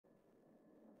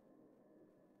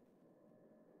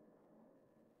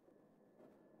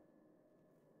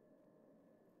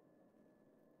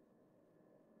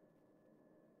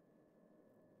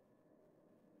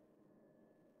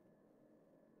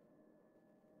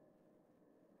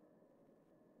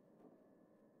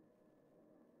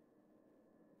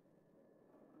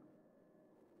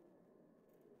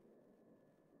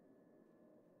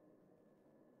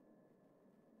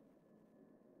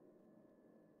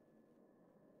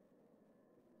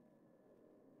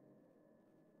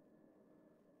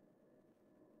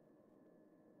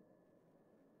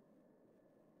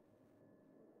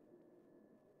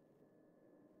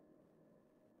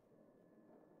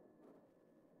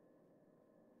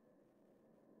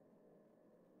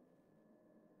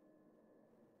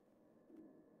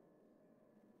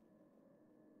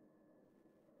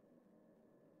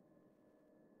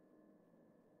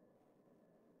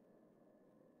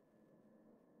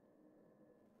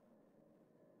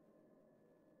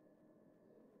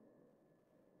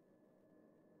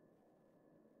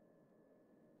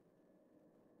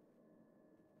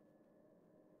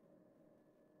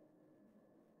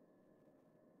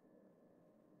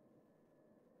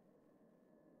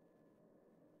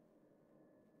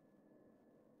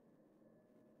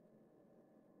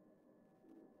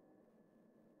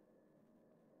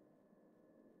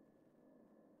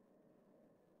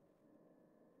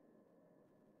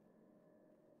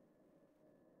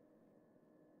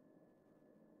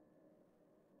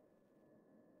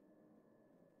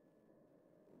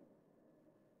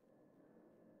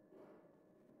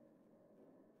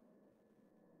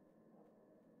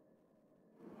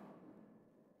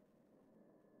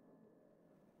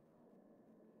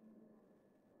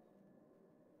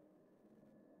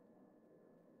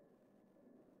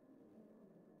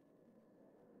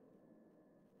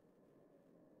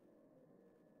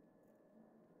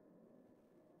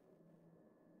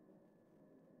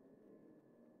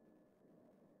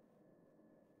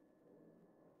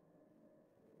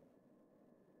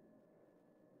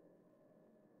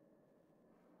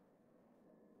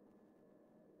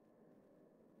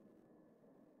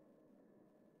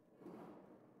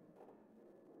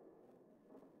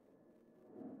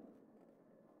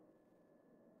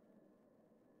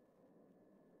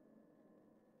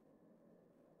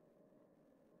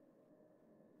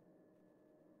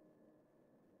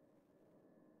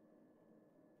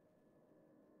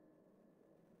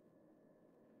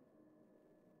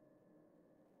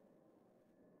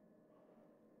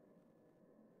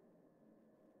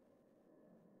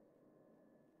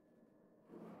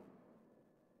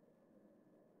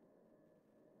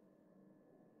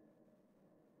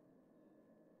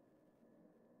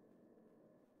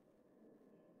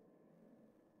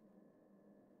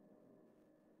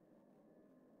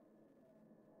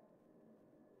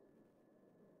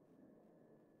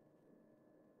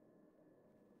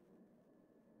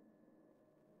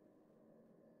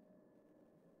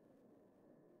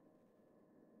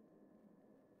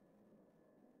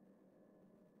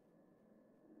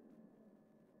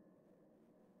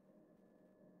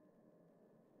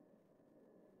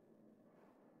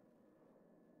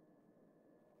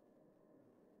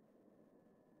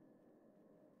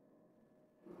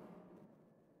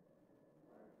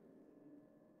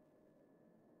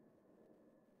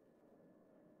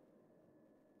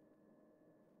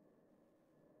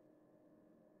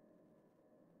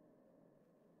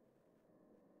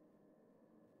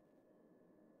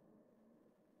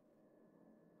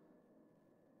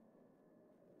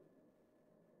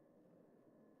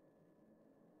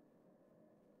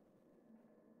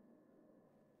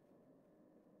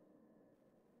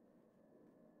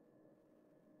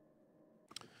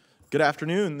Good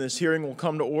afternoon. This hearing will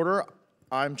come to order.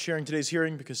 I'm chairing today's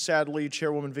hearing because sadly,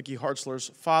 Chairwoman Vicki Hartzler's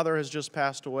father has just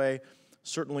passed away.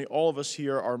 Certainly all of us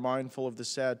here are mindful of this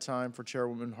sad time for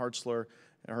Chairwoman Hartzler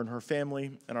and her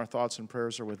family, and our thoughts and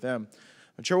prayers are with them.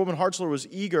 Chairwoman Hartzler was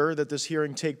eager that this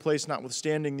hearing take place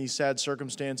notwithstanding these sad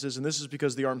circumstances, and this is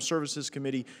because the Armed Services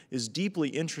Committee is deeply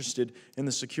interested in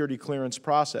the security clearance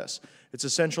process. It's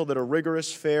essential that a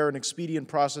rigorous, fair, and expedient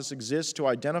process exists to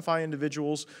identify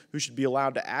individuals who should be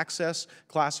allowed to access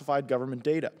classified government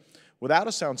data. Without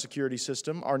a sound security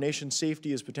system, our nation's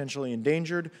safety is potentially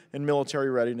endangered and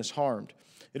military readiness harmed.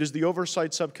 It is the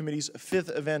Oversight Subcommittee's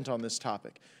 5th event on this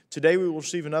topic. Today, we will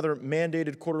receive another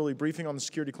mandated quarterly briefing on the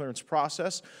security clearance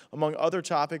process. Among other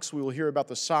topics, we will hear about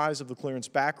the size of the clearance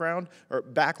backlog,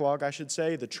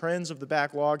 the trends of the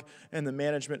backlog, and the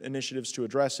management initiatives to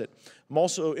address it. I'm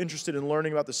also interested in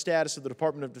learning about the status of the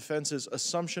Department of Defense's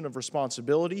assumption of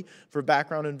responsibility for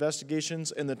background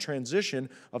investigations and the transition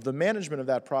of the management of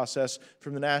that process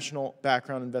from the National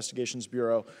Background Investigations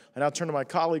Bureau. I now turn to my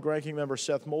colleague, Ranking Member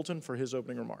Seth Moulton, for his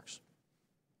opening remarks.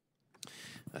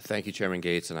 Thank you, Chairman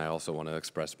Gates, and I also want to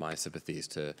express my sympathies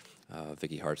to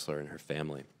Vicki Hartzler and her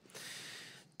family.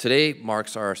 Today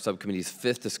marks our subcommittee's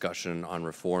 5th discussion on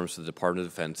reforms to the Department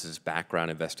of Defense's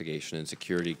background investigation and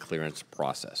security clearance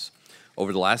process.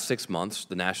 Over the last 6 months,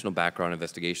 the National Background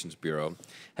Investigations Bureau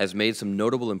has made some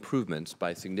notable improvements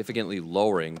by significantly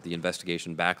lowering the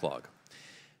investigation backlog.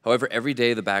 However, every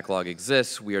day the backlog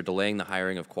exists, we are delaying the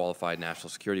hiring of qualified national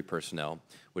security personnel,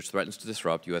 which threatens to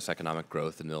disrupt U.S. economic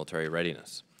growth and military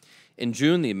readiness. In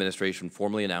June, the administration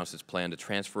formally announced its plan to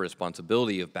transfer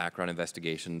responsibility of background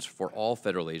investigations for all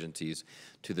federal agencies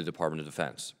to the Department of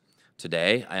Defense.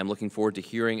 Today, I am looking forward to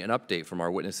hearing an update from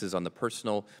our witnesses on the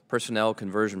personnel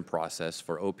conversion process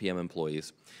for OPM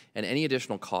employees and any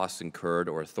additional costs incurred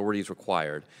or authorities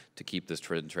required to keep this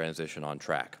transition on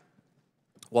track.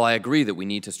 While I agree that we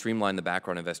need to streamline the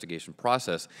background investigation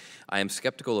process, I am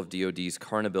skeptical of DoD's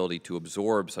current ability to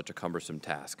absorb such a cumbersome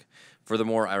task.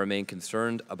 Furthermore, I remain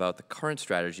concerned about the current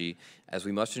strategy, as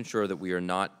we must ensure that we are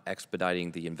not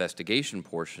expediting the investigation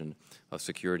portion of the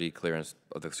security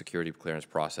clearance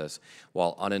process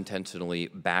while unintentionally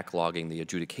backlogging the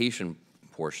adjudication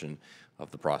portion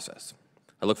of the process.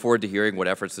 I look forward to hearing what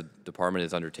efforts the department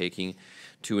is undertaking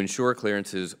to ensure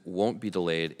clearances won't be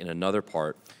delayed in another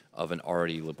part of an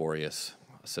already laborious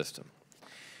system.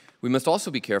 We must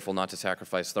also be careful not to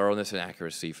sacrifice thoroughness and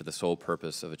accuracy for the sole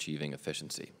purpose of achieving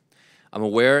efficiency. I'm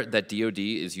aware that DoD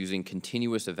is using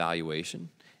continuous evaluation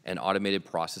and automated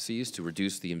processes to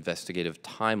reduce the investigative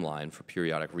timeline for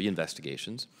periodic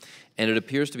reinvestigations, and it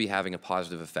appears to be having a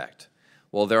positive effect.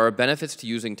 While there are benefits to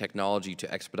using technology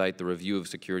to expedite the review of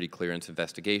security clearance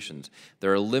investigations,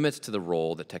 there are limits to the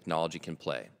role that technology can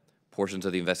play. Portions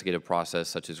of the investigative process,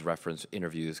 such as reference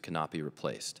interviews, cannot be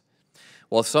replaced.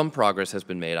 While some progress has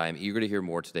been made, I am eager to hear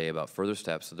more today about further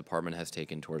steps the department has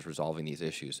taken towards resolving these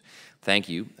issues. Thank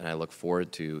you, and I look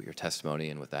forward to your testimony,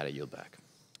 and with that, I yield back.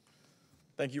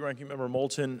 Thank you, Ranking Member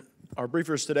Moulton. Our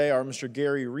briefers today are Mr.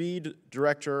 Garry Reid,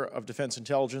 Director of Defense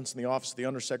Intelligence in the Office of the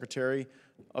Undersecretary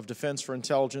of Defense for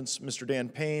Intelligence, Mr. Dan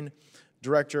Payne,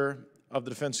 Director of the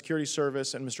Defense Security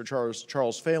Service, and Mr.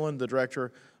 Charles Phalen, the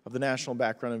Director of the National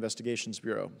Background Investigations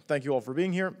Bureau. Thank you all for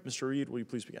being here. Mr. Reid, will you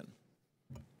please begin?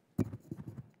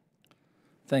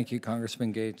 Thank you,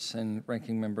 Congressman Gates and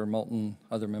Ranking Member Moulton,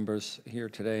 other members here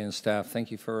today, and staff. Thank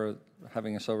you for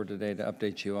having us over today to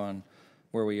update you on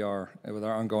where we are with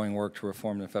our ongoing work to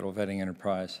reform the federal vetting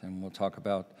enterprise. And we'll talk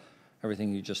about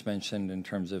everything you just mentioned in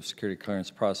terms of security clearance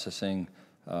processing,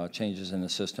 changes in the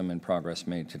system, and progress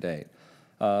made to date.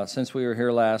 Since we were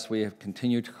here last, we have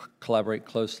continued to collaborate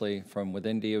closely from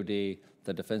within DoD,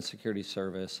 the Defense Security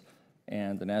Service,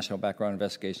 and the National Background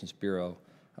Investigations Bureau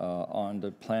on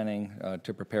the planning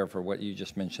to prepare for what you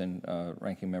just mentioned,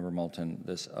 Ranking Member Moulton,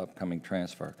 this upcoming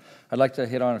transfer. I'd like to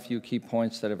hit on a few key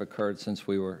points that have occurred since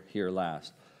we were here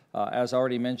last. As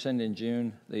already mentioned, in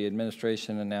June, the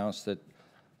administration announced that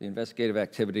the investigative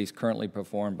activities currently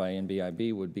performed by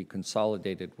NBIB would be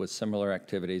consolidated with similar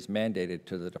activities mandated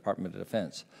to the Department of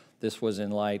Defense. This was in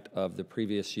light of the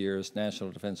previous year's National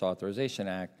Defense Authorization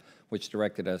Act, which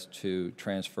directed us to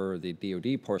transfer the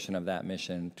DoD portion of that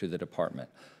mission to the department.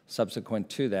 Subsequent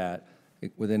to that,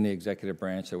 within the executive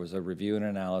branch, there was a review and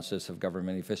analysis of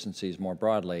government efficiencies more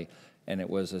broadly, and it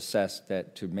was assessed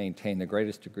that to maintain the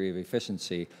greatest degree of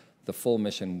efficiency, the full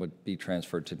mission would be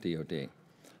transferred to DoD.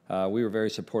 We were very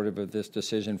supportive of this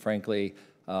decision. Frankly,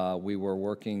 we were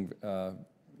working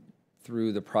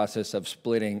through the process of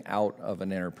splitting out of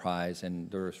an enterprise, and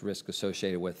there was risk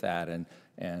associated with that,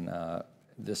 and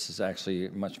this is actually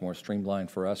much more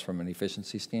streamlined for us from an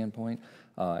efficiency standpoint,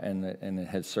 and it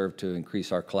has served to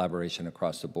increase our collaboration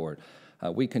across the board.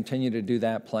 We continue to do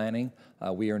that planning.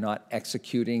 We are not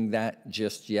executing that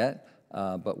just yet,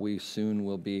 but we soon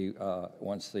will be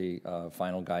once the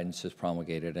final guidance is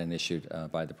promulgated and issued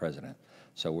by the President.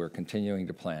 So we're continuing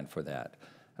to plan for that.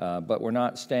 But we're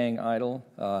not staying idle.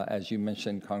 As you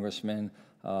mentioned, Congressman,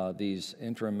 these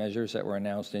interim measures that were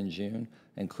announced in June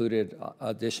included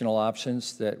additional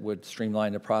options that would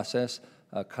streamline the process,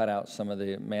 cut out some of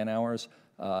the man hours,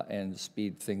 and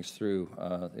speed things through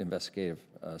the investigative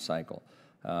cycle.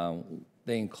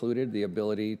 They included the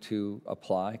ability to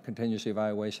apply continuous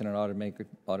evaluation and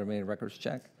automated records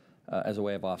check as a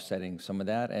way of offsetting some of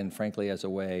that, and frankly, as a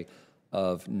way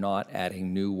of not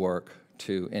adding new work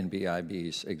to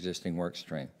NBIB's existing work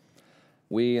stream.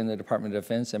 We in the Department of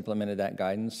Defense implemented that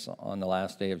guidance on the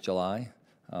last day of July,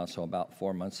 so about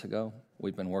 4 months ago.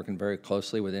 We've been working very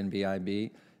closely with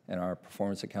NBIB and our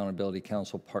Performance Accountability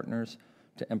Council partners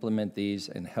to implement these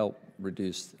and help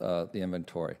reduce the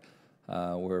inventory.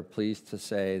 We're pleased to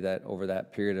say that over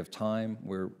that period of time,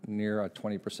 we're near a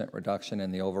 20% reduction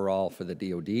in the overall for the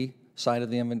DoD side of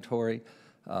the inventory.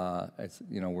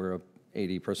 We're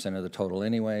 80% of the total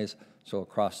anyways, so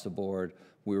across the board,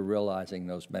 we're realizing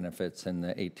those benefits in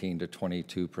the 18 to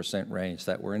 22% range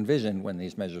that were envisioned when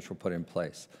these measures were put in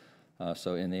place.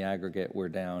 So in the aggregate, we're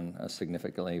down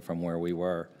significantly from where we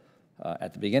were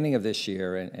at the beginning of this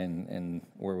year and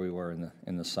where we were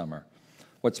in the summer.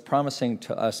 What's promising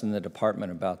to us in the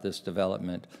department about this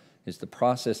development is the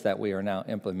process that we are now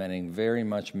implementing very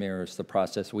much mirrors the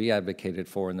process we advocated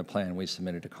for in the plan we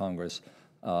submitted to Congress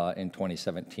in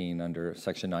 2017 under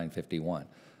Section 951,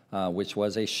 which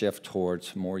was a shift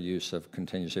towards more use of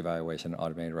continuous evaluation and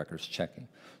automated records checking.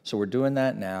 So we're doing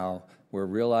that now. We're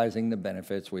realizing the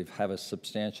benefits. We have a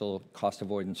substantial cost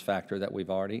avoidance factor that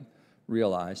we've already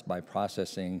realized by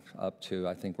processing up to,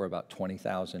 I think we're about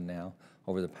 20,000 now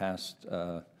over the past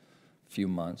few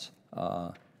months.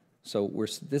 So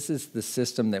this is the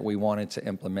system that we wanted to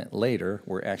implement later.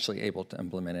 We're actually able to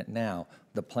implement it now.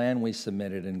 The plan we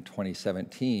submitted in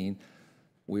 2017,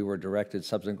 we were directed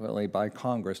subsequently by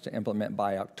Congress to implement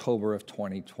by October of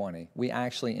 2020. We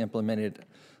actually implemented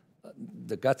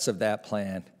the guts of that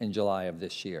plan in July of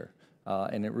this year.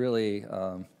 And it really,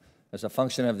 as a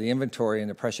function of the inventory and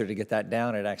the pressure to get that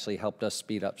down, it actually helped us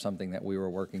speed up something that we were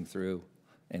working through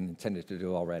and intended to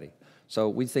do already. So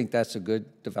we think that's a good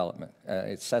development.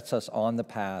 It sets us on the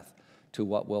path to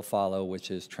what will follow,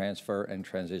 which is transfer and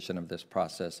transition of this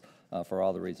process for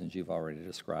all the reasons you've already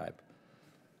described.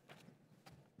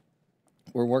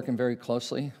 We're working very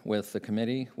closely with the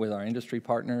committee, with our industry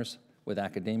partners, with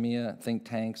academia, think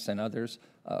tanks, and others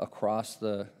across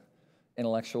the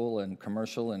intellectual and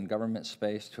commercial and government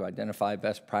space to identify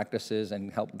best practices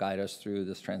and help guide us through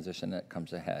this transition that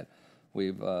comes ahead.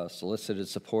 We've solicited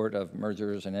support of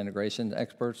mergers and integration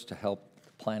experts to help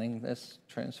planning this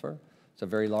transfer. It's a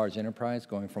very large enterprise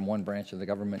going from one branch of the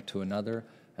government to another,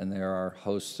 and there are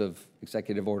hosts of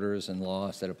executive orders and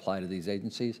laws that apply to these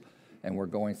agencies, and we're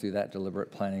going through that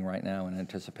deliberate planning right now in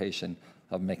anticipation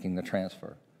of making the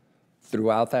transfer.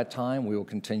 Throughout that time, we will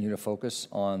continue to focus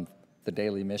on the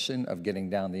daily mission of getting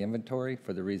down the inventory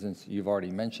for the reasons you've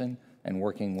already mentioned, and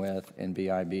working with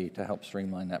NBIB to help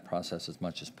streamline that process as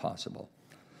much as possible.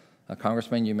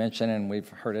 Congressman, you mentioned, and we've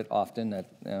heard it often, that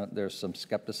there's some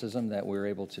skepticism that we're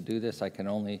able to do this. I can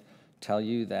only tell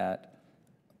you that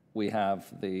we have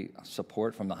the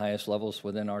support from the highest levels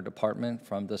within our department,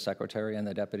 from the secretary and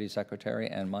the deputy secretary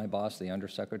and my boss, the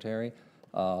undersecretary,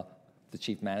 the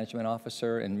chief management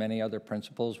officer, and many other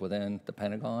principals within the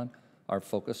Pentagon are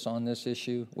focused on this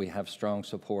issue. We have strong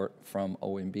support from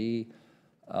OMB,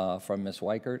 from Ms.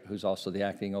 Weichert, who's also the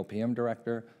acting OPM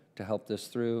director, to help this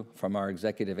through, from our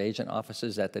executive agent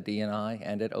offices at the DNI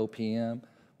and at OPM.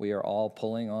 We are all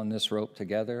pulling on this rope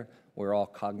together. We're all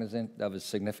cognizant of the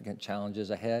significant challenges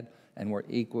ahead, and we're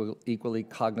equally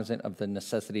cognizant of the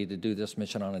necessity to do this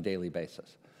mission on a daily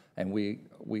basis. And we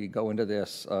go into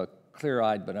this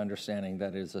clear-eyed, but understanding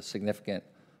that it is a significant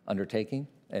undertaking.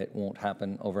 It won't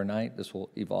happen overnight. This will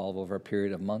evolve over a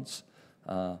period of months.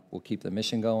 We'll keep the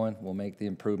mission going, we'll make the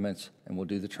improvements, and we'll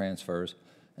do the transfers,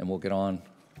 and we'll get on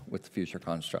with the future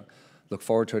construct. Look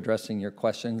forward to addressing your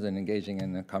questions and engaging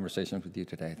in the conversations with you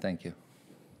today. Thank you.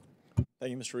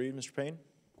 Thank you, Mr. Reid. Mr. Payne?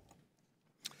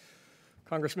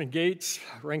 Congressman Gates,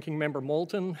 Ranking Member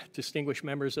Moulton, distinguished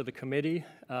members of the committee,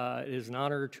 it is an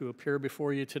honor to appear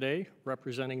before you today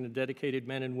representing the dedicated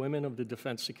men and women of the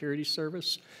Defense Security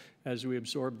Service as we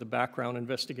absorb the background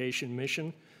investigation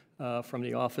mission from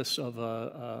the Office of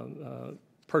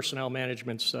Personnel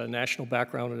Management's National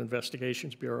Background and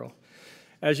Investigations Bureau.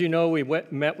 As you know, we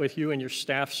met with you and your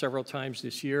staff several times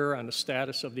this year on the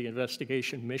status of the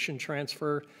investigation mission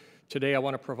transfer. Today, I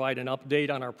want to provide an update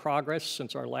on our progress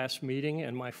since our last meeting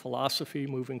and my philosophy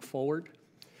moving forward.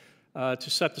 To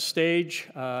set the stage,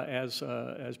 as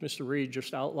Mr. Reid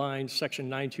just outlined, Section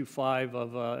 925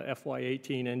 of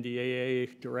FY18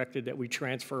 NDAA directed that we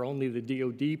transfer only the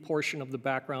DoD portion of the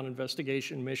background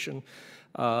investigation mission,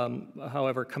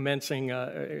 however, commencing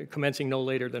no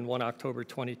later than 1 October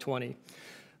 2020.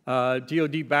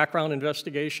 DoD background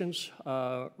investigations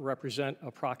represent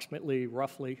approximately,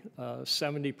 roughly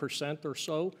 70% or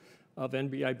so of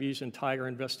NBIB's entire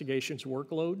investigations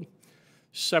workload.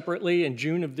 Separately, in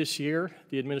June of this year,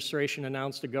 the administration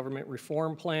announced a government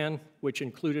reform plan, which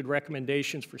included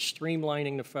recommendations for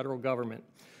streamlining the federal government.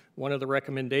 One of the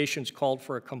recommendations called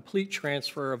for a complete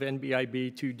transfer of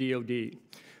NBIB to DoD.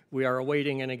 We are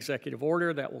awaiting an executive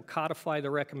order that will codify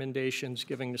the recommendations,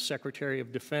 giving the Secretary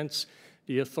of Defense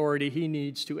the authority he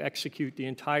needs to execute the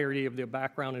entirety of the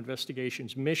background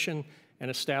investigations mission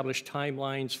and establish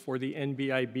timelines for the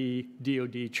NBIB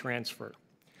DoD transfer.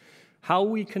 How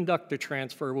we conduct the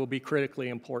transfer will be critically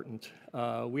important.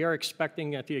 We are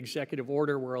expecting that the executive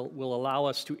order will allow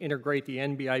us to integrate the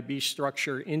NBIB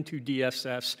structure into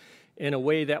DSS in a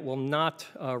way that will not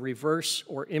reverse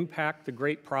or impact the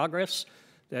great progress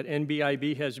that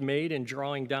NBIB has made in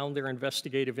drawing down their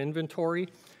investigative inventory,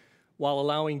 while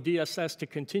allowing DSS to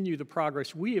continue the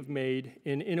progress we have made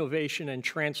in innovation and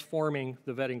transforming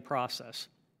the vetting process.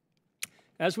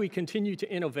 As we continue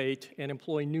to innovate and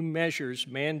employ new measures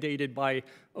mandated by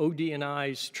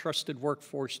OD&I's Trusted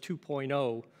Workforce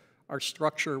 2.0, our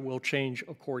structure will change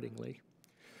accordingly.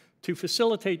 To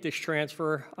facilitate this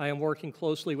transfer, I am working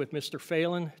closely with Mr.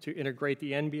 Phalen to integrate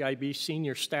the NBIB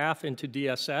senior staff into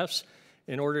DSS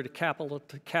in order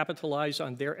to capitalize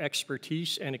on their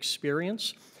expertise and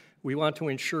experience. We want to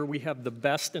ensure we have the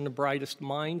best and the brightest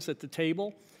minds at the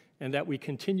table and that we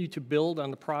continue to build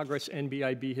on the progress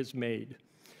NBIB has made.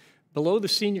 Below the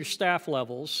senior staff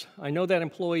levels, I know that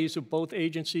employees of both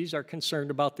agencies are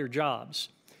concerned about their jobs,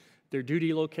 their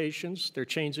duty locations, their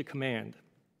chains of command.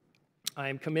 I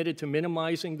am committed to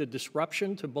minimizing the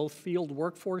disruption to both field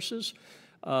workforces,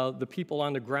 the people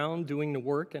on the ground doing the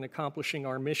work and accomplishing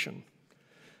our mission.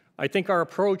 I think our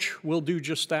approach will do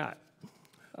just that.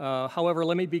 However,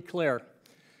 let me be clear.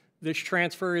 This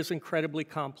transfer is incredibly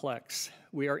complex.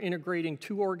 We are integrating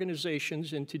two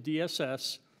organizations into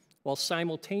DSS while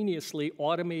simultaneously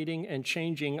automating and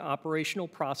changing operational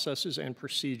processes and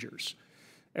procedures.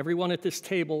 Everyone at this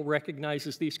table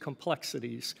recognizes these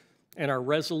complexities and are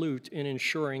resolute in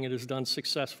ensuring it is done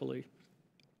successfully.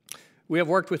 We have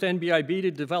worked with NBIB to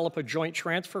develop a joint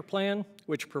transfer plan,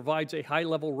 which provides a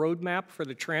high-level roadmap for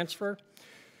the transfer,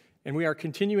 and we are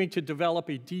continuing to develop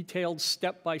a detailed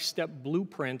step-by-step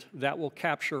blueprint that will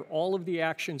capture all of the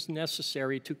actions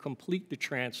necessary to complete the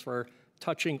transfer,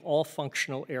 touching all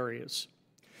functional areas.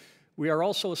 We are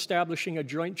also establishing a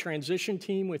joint transition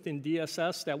team within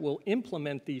DSS that will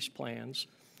implement these plans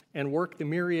and work the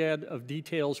myriad of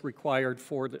details required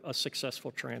for a successful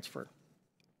transfer.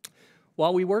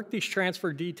 While we work these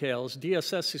transfer details,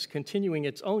 DSS is continuing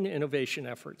its own innovation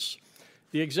efforts.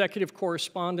 The executive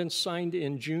correspondence signed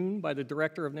in June by the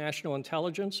Director of National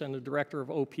Intelligence and the Director of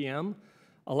OPM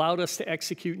allowed us to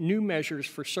execute new measures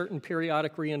for certain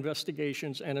periodic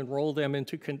reinvestigations and enroll them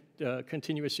into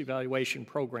continuous evaluation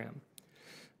program.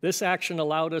 This action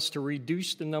allowed us to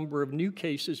reduce the number of new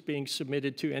cases being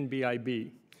submitted to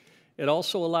NBIB. It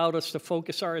also allowed us to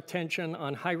focus our attention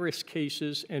on high-risk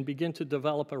cases and begin to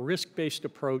develop a risk-based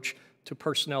approach to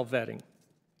personnel vetting.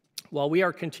 While we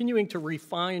are continuing to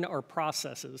refine our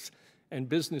processes and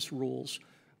business rules,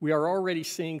 we are already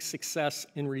seeing success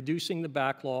in reducing the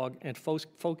backlog and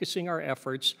focusing our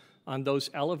efforts on those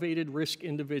elevated risk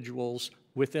individuals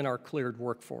within our cleared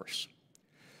workforce.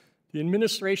 The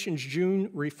administration's June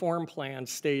reform plan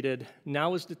stated,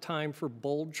 "Now is the time for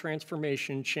bold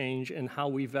transformation change in how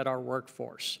we vet our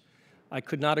workforce." I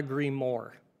could not agree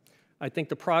more. I think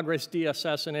the progress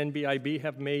DSS and NBIB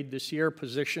have made this year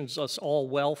positions us all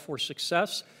well for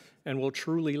success and will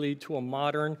truly lead to a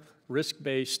modern,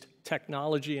 risk-based,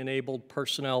 technology-enabled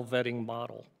personnel vetting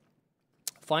model.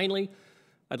 Finally,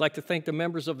 I'd like to thank the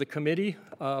members of the committee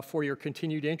for your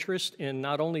continued interest in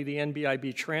not only the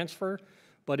NBIB transfer,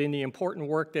 but in the important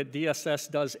work that DSS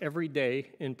does every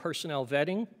day in personnel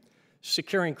vetting,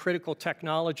 securing critical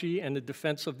technology and the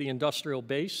defense of the industrial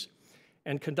base,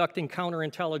 and conducting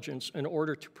counterintelligence in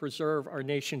order to preserve our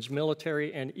nation's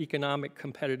military and economic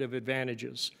competitive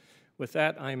advantages. With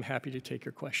that, I am happy to take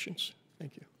your questions.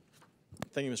 Thank you.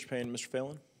 Thank you, Mr. Payne. Mr.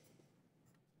 Phalen?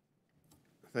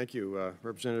 Thank you,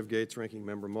 Representative Gates, Ranking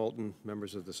Member Moulton,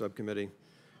 members of the subcommittee.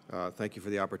 Thank you for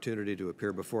the opportunity to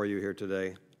appear before you here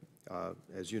today.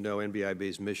 As you know,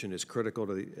 NBIB's mission is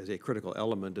as a critical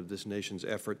element of this nation's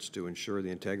efforts to ensure the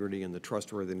integrity and the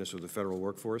trustworthiness of the federal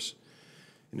workforce.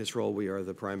 In this role, we are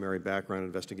the primary background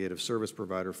investigative service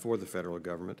provider for the federal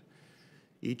government.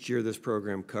 Each year, this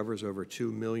program covers over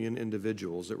 2 million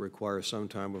individuals that require some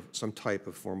type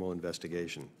of formal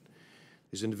investigation.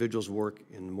 These individuals work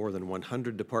in more than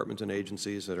 100 departments and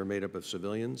agencies that are made up of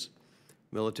civilians,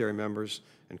 military members,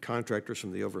 and contractors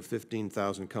from the over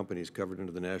 15,000 companies covered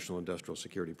under the National Industrial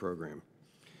Security Program.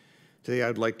 Today,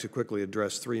 I'd like to quickly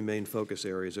address 3 main focus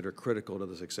areas that are critical to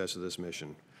the success of this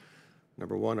mission.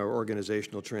 Number 1, our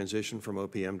organizational transition from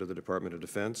OPM to the Department of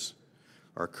Defense,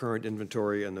 our current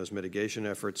inventory and those mitigation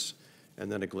efforts,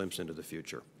 and then a glimpse into the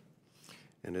future.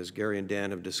 And as Gary and Dan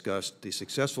have discussed, the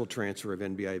successful transfer of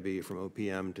NBIB from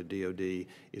OPM to DoD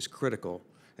is critical,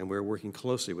 and we're working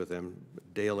closely with them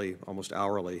daily, almost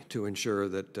hourly, to ensure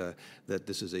that, that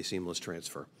this is a seamless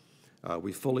transfer.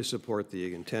 We fully support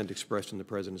the intent expressed in the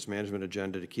President's management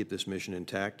agenda to keep this mission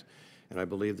intact, and I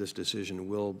believe this decision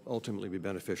will ultimately be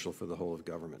beneficial for the whole of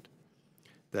government.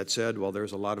 That said, while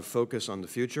there's a lot of focus on the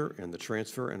future and the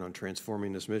transfer and on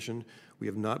transforming this mission, we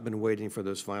have not been waiting for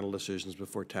those final decisions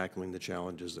before tackling the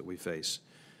challenges that we face.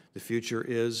 The future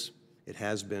is, it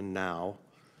has been now,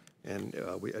 and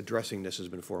addressing this has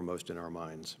been foremost in our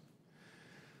minds.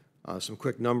 Some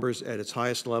quick numbers. At its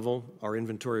highest level, our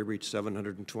inventory reached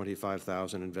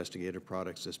 725,000 investigative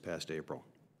products this past April.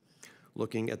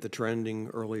 Looking at the trending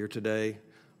earlier today,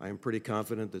 I am pretty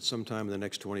confident that sometime in the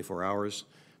next 24 hours,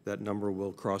 that number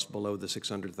will cross below the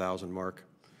 600,000 mark,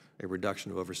 a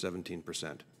reduction of over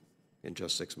 17% in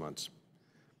just 6 months.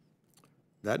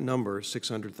 That number,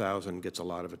 600,000, gets a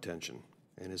lot of attention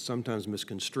and is sometimes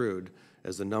misconstrued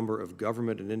as the number of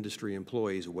government and industry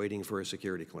employees waiting for a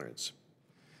security clearance.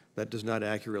 That does not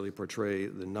accurately portray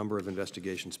the number of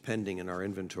investigations pending in our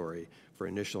inventory for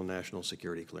initial national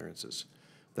security clearances.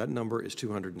 That number is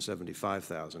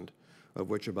 275,000. Of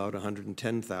which about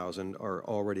 110,000 are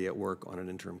already at work on an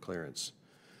interim clearance.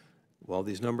 While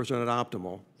these numbers are not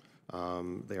optimal,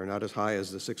 they are not as high as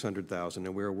the 600,000,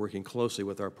 and we are working closely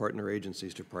with our partner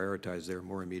agencies to prioritize their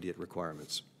more immediate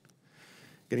requirements.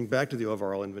 Getting back to the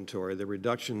overall inventory, the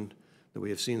reduction that we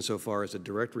have seen so far is a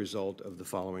direct result of the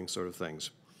following sort of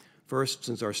things. First,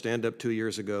 since our stand-up 2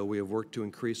 years ago, we have worked to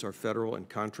increase our federal and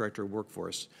contractor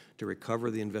workforce to recover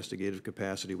the investigative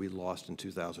capacity we lost in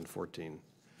 2014.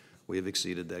 We have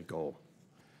exceeded that goal.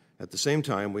 At the same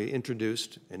time, we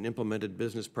introduced and implemented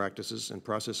business practices and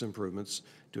process improvements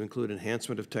to include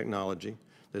enhancement of technology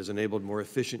that has enabled more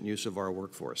efficient use of our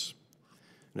workforce.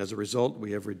 And as a result,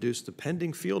 we have reduced the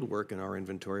pending field work in our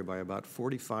inventory by about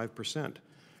 45%,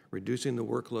 reducing the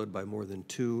workload by more than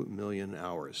 2 million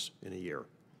hours in a year.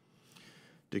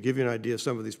 To give you an idea of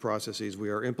some of these processes, we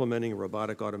are implementing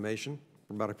robotic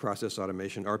process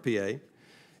automation, RPA,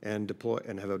 and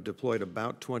have deployed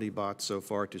about 20 bots so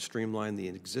far to streamline the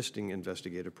existing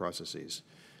investigative processes.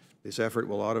 This effort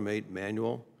will automate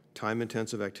manual,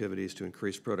 time-intensive activities to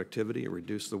increase productivity,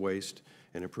 reduce the waste,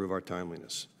 and improve our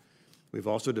timeliness. We've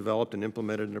also developed and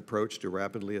implemented an approach to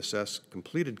rapidly assess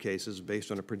completed cases based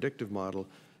on a predictive model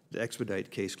to expedite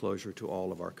case closure to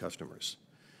all of our customers.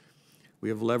 We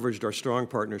have leveraged our strong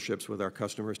partnerships with our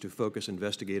customers to focus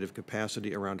investigative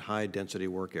capacity around high-density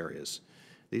work areas.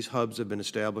 These hubs have been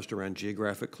established around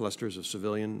geographic clusters of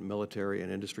civilian, military, and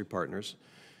industry partners,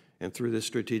 and through this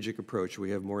strategic approach,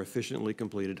 we have more efficiently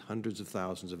completed hundreds of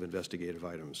thousands of investigative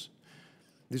items.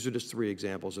 These are just 3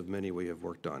 examples of many we have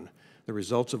worked on. The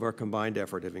results of our combined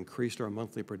effort have increased our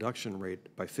monthly production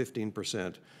rate by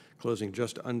 15%, closing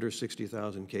just under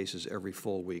 60,000 cases every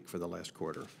full week for the last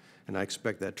quarter, and I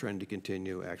expect that trend to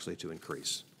continue, actually to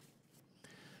increase.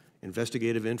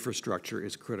 Investigative infrastructure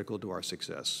is critical to our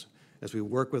success. As we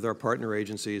work with our partner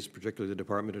agencies, particularly the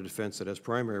Department of Defense that has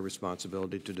primary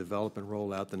responsibility to develop and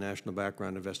roll out the National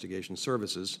Background Investigation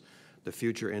Services, the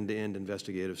future end-to-end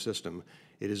investigative system,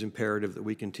 it is imperative that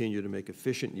we continue to make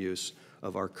efficient use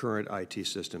of our current IT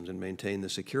systems and maintain the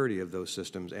security of those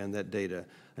systems and that data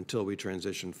until we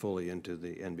transition fully into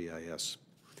the NBIS.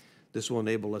 This will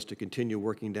enable us to continue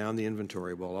working down the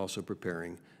inventory while also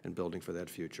preparing and building for that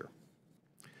future.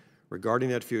 Regarding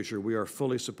that future, we are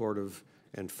fully supportive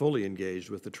and fully engaged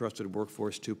with the Trusted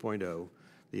Workforce 2.0,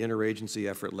 the interagency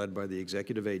effort led by the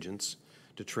executive agents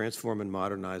to transform and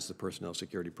modernize the personnel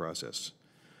security process.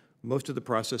 Most of the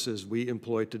processes we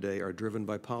employ today are driven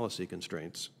by policy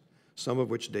constraints, some of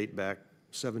which date back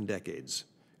 7 decades,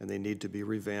 and they need to be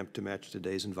revamped to match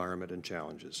today's environment and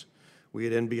challenges. We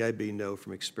at NBIB know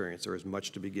from experience there is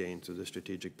much to be gained through the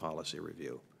strategic policy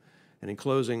review. And in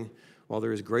closing, while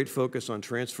there is great focus on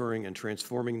transferring and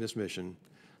transforming this mission,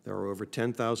 there are over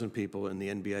 10,000 people in the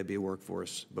NBIB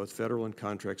workforce, both federal and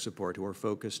contract support, who are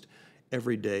focused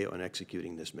every day on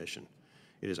executing this mission.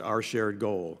 It is our shared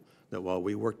goal that while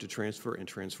we work to transfer and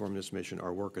transform this mission,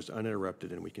 our work is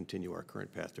uninterrupted and we continue our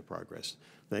current path to progress.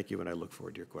 Thank you, and I look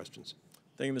forward to your questions.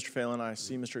 Thank you, Mr. Phalen. I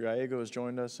see Mr. Gallego has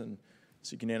joined us and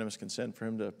seek unanimous consent for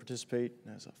him to participate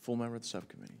as a full member of the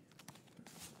subcommittee.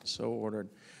 So ordered.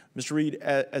 Mr. Reid,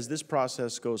 as this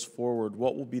process goes forward,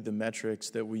 what will be the metrics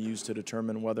that we use to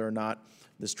determine whether or not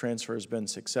this transfer has been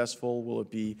successful? Will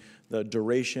it be the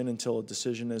duration until a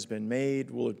decision has been made?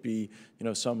 Will it be,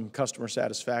 some customer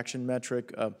satisfaction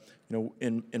metric?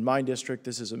 In my district,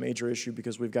 this is a major issue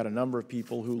because we've got a number of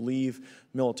people who leave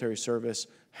military service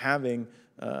having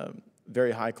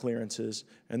very high clearances,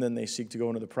 and then they seek to go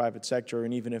into the private sector,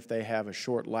 and even if they have a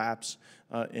short lapse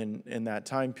in that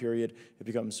time period, it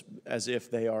becomes as if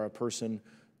they are a person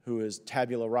who is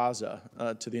tabula rasa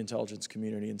to the intelligence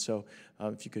community. And so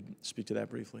if you could speak to that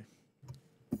briefly.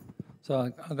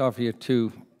 So I'll offer you a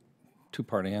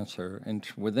two-part answer. And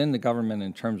within the government,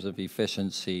 in terms of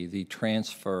efficiency, the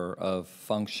transfer of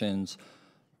functions,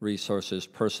 resources,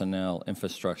 personnel,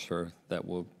 infrastructure that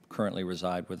will currently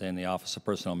reside within the Office of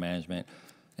Personnel Management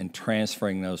and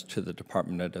transferring those to the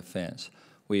Department of Defense.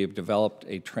 We have developed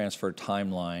a transfer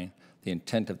timeline. The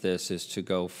intent of this is to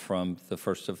go from the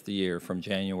first of the year, from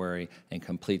January, and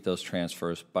complete those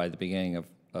transfers by the beginning of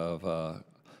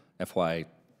FY20,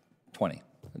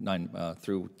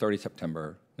 through 30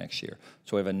 September next year.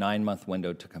 So we have a 9-month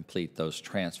window to complete those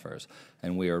transfers,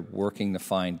 and we are working to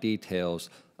find details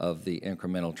of the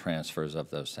incremental transfers of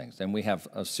those things. And we have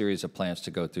a series of plans to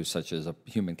go through, such as a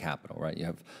human capital, right? You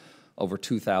have over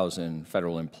 2,000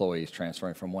 federal employees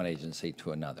transferring from one agency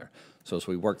to another. So as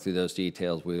we work through those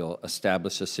details, we'll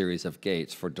establish a series of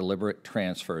gates for deliberate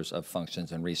transfers of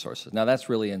functions and resources. Now, that's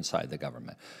really inside the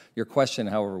government. Your question,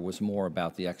 however, was more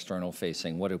about the external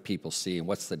facing. What do people see, and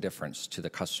what's the difference to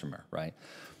the customer, right?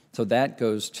 So that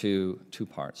goes to two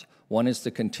parts. One is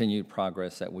the continued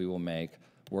progress that we will make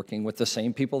working with the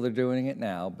same people that are doing it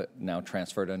now, but now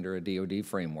transferred under a DoD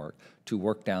framework, to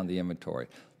work down the inventory.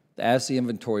 As the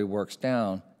inventory works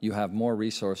down, you have more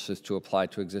resources to apply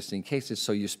to existing cases,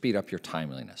 so you speed up your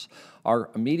timeliness. Our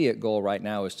immediate goal right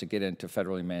now is to get into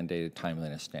federally mandated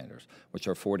timeliness standards, which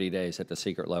are 40 days at the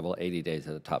secret level, 80 days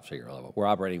at the top secret level. We're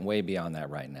operating way beyond that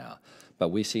right now. But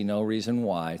we see no reason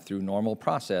why, through normal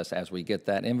process, as we get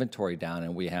that inventory down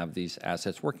and we have these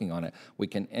assets working on it, we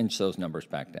can inch those numbers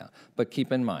back down. But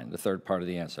keep in mind, the third part of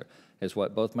the answer is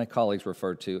what both my colleagues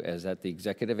referred to as that the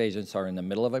executive agents are in the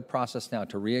middle of a process now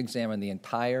to re-examine the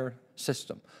entire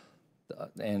system.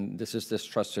 And this is this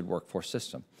trusted workforce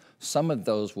system. Some of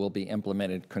those will be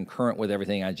implemented concurrent with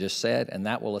everything I just said, and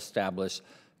that will establish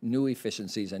new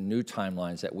efficiencies and new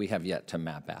timelines that we have yet to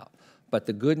map out. But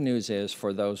the good news is,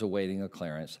 for those awaiting a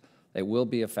clearance, it will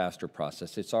be a faster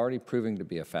process. It's already proving to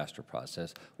be a faster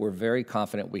process. We're very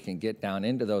confident we can get down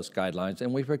into those guidelines,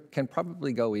 and we can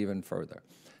probably go even further.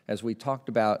 As we talked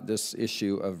about this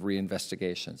issue of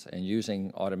reinvestigations and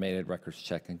using automated records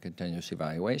check and continuous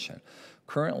evaluation,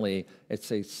 currently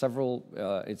it's it's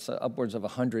upwards of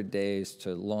 100 days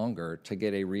to longer to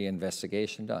get a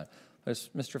reinvestigation done. As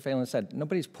Mr. Phalen said,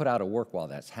 nobody's put out of work while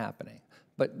that's happening,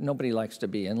 but nobody likes to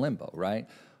be in limbo, right?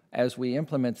 As we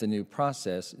implement the new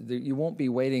process, you won't be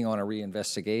waiting on a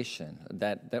reinvestigation.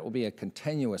 That will be a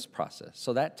continuous process.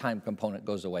 So that time component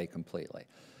goes away completely.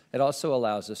 It also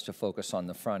allows us to focus on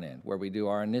the front end, where we do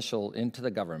our initial, into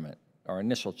the government, our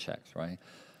initial checks, right?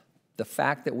 The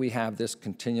fact that we have this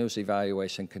continuous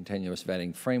evaluation, continuous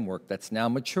vetting framework that's now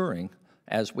maturing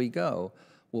as we go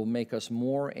will make us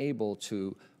more able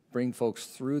to bring folks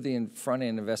through the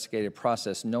front-end investigative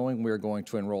process knowing we're going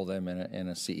to enroll them in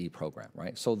a CE program,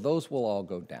 right? So those will all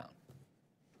go down.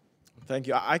 Thank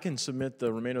you. I can submit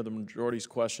the remainder of the majority's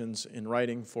questions in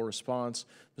writing for response.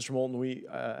 Mr. Moulton, we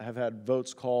have had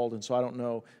votes called, and so I don't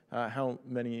know how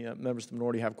many members of the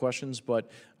minority have questions, but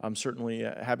I'm certainly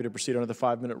happy to proceed under the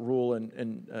 5-minute rule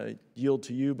and yield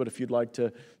to you. But if you'd like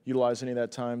to utilize any of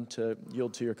that time to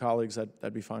yield to your colleagues,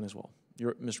 that'd be fine as well.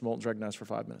 Mr. Moulton's recognized for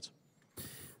 5 minutes.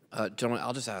 Gentlemen,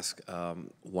 I'll just ask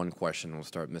one question. We'll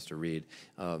start with Mr. Reid.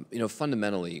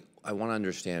 Fundamentally, I want to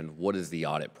understand, what is the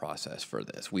audit process for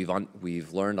this?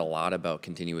 We've learned a lot about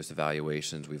continuous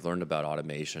evaluations. We've learned about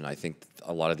automation. I think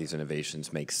a lot of these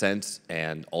innovations make sense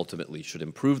and ultimately should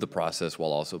improve the process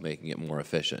while also making it more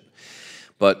efficient.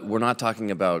 But we're not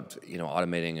talking about,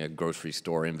 automating a grocery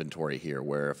store inventory here,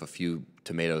 where if a few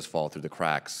tomatoes fall through the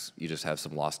cracks, you just have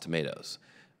some lost tomatoes.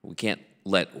 We can't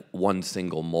let one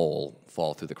single mole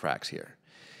fall through the cracks here.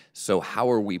 So how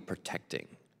are we protecting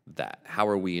that? How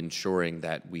are we ensuring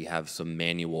that we have some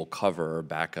manual cover or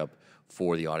backup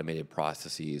for the automated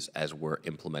processes as we're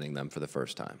implementing them for the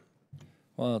first time?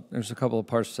 Well, there's a couple of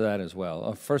parts to that as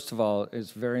well. First of all,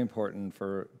 it's very important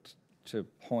to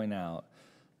point out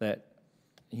that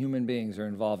human beings are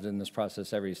involved in this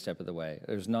process every step of the way.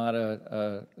 There's not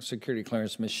a security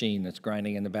clearance machine that's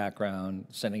grinding in the background,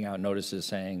 sending out notices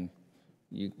saying,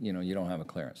 you don't have a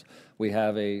clearance. We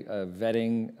have a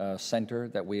vetting center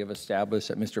that we have established,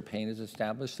 that Mr. Payne has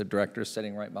established. The director is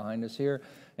sitting right behind us here,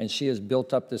 and she has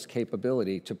built up this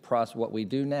capability to process. What we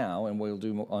do now, and we'll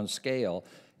do on scale,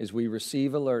 is we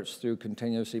receive alerts through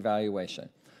continuous evaluation.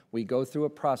 We go through a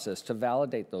process to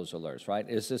validate those alerts, right?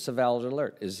 Is this a valid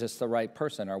alert? Is this the right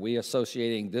person? Are we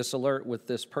associating this alert with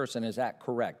this person? Is that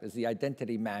correct? Is the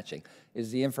identity matching?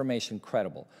 Is the information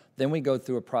credible? Then we go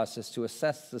through a process to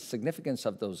assess the significance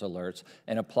of those alerts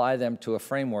and apply them to a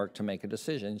framework to make a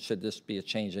decision, should this be a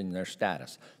change in their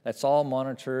status. That's all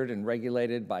monitored and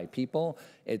regulated by people.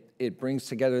 It brings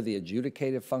together the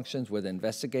adjudicative functions with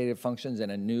investigative functions in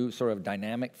a new sort of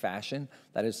dynamic fashion.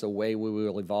 That is the way we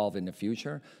will evolve in the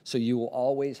future. So you will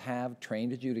always have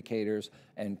trained adjudicators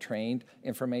and trained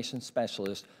information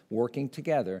specialists working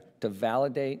together to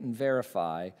validate and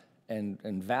verify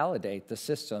and validate the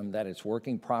system that it's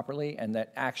working properly and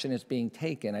that action is being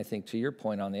taken. I think to your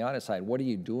point on the audit side, what are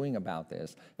you doing about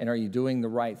this? And are you doing the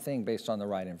right thing based on the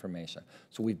right information?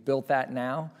 So we've built that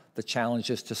now. The challenge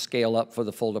is to scale up for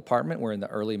the full department. We're in the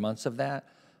early months of that,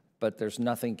 but there's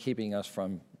nothing keeping us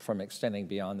from extending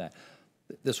beyond that.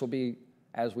 This will be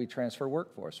as we transfer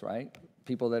workforce, right?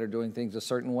 People that are doing things a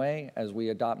certain way, as we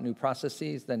adopt new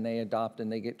processes, then they adopt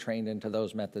and they get trained into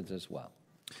those methods as well.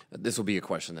 This will be a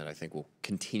question that I think will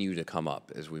continue to come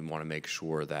up, as we want to make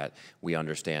sure that we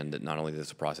understand that not only is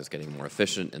the process getting more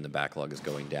efficient and the backlog is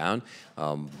going down,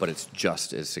 but it's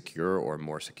just as secure or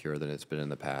more secure than it's been in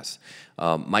the past.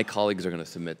 My colleagues are going to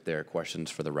submit their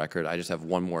questions for the record. I just have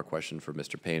one more question for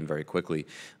Mr. Payne very quickly.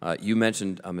 You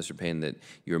mentioned, Mr. Payne, that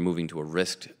you're moving to a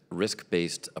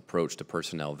risk-based approach to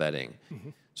personnel vetting.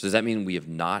 Mm-hmm. So does that mean we have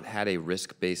not had a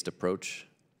risk-based approach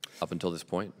up until this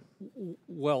point?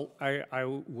 Well, I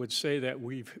would say that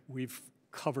we've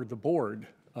covered the board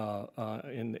on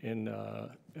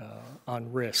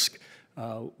risk.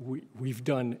 We've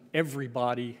done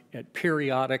everybody at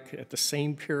the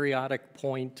same periodic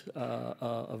point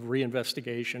of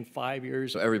reinvestigation, 5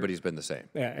 years. So everybody's been the same.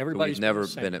 Yeah, everybody's so we've never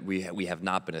been the same. We have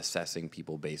not been assessing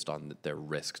people based on their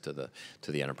risk to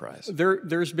the enterprise.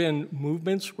 There's been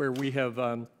movements where we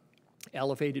have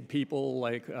elevated people,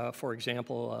 like, for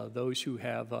example, those who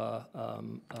have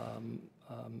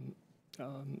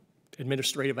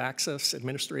administrator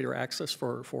access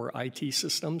for IT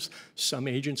systems. Some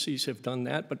agencies have done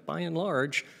that, but by and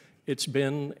large, it's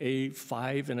been a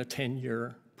 5 and a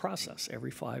 10-year process,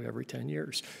 every 10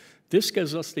 years. This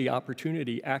gives us the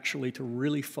opportunity actually to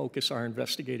really focus our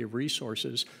investigative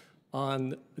resources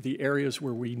on the areas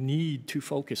where we need to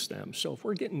focus them. So if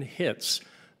we're getting hits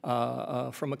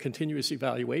from a continuous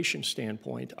evaluation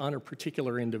standpoint on a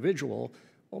particular individual,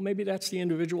 well, maybe that's the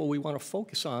individual we want to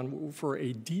focus on for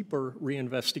a deeper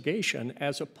reinvestigation,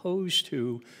 as opposed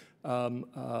to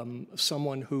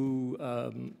someone who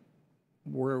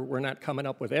we're not coming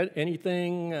up with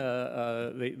anything.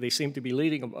 They seem to be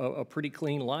leading a pretty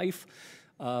clean life.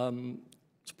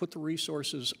 Let's put the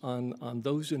resources on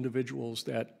those individuals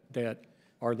that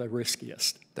are the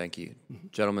riskiest. Thank you. Mm-hmm.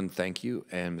 Gentlemen, thank you.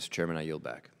 And Mr. Chairman, I yield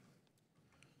back.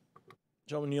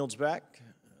 Gentleman yields back.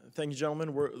 Thank you,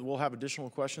 gentlemen. We'll have additional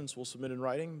questions we'll submit in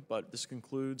writing, but this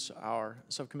concludes our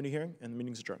subcommittee hearing, and the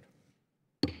meeting's adjourned.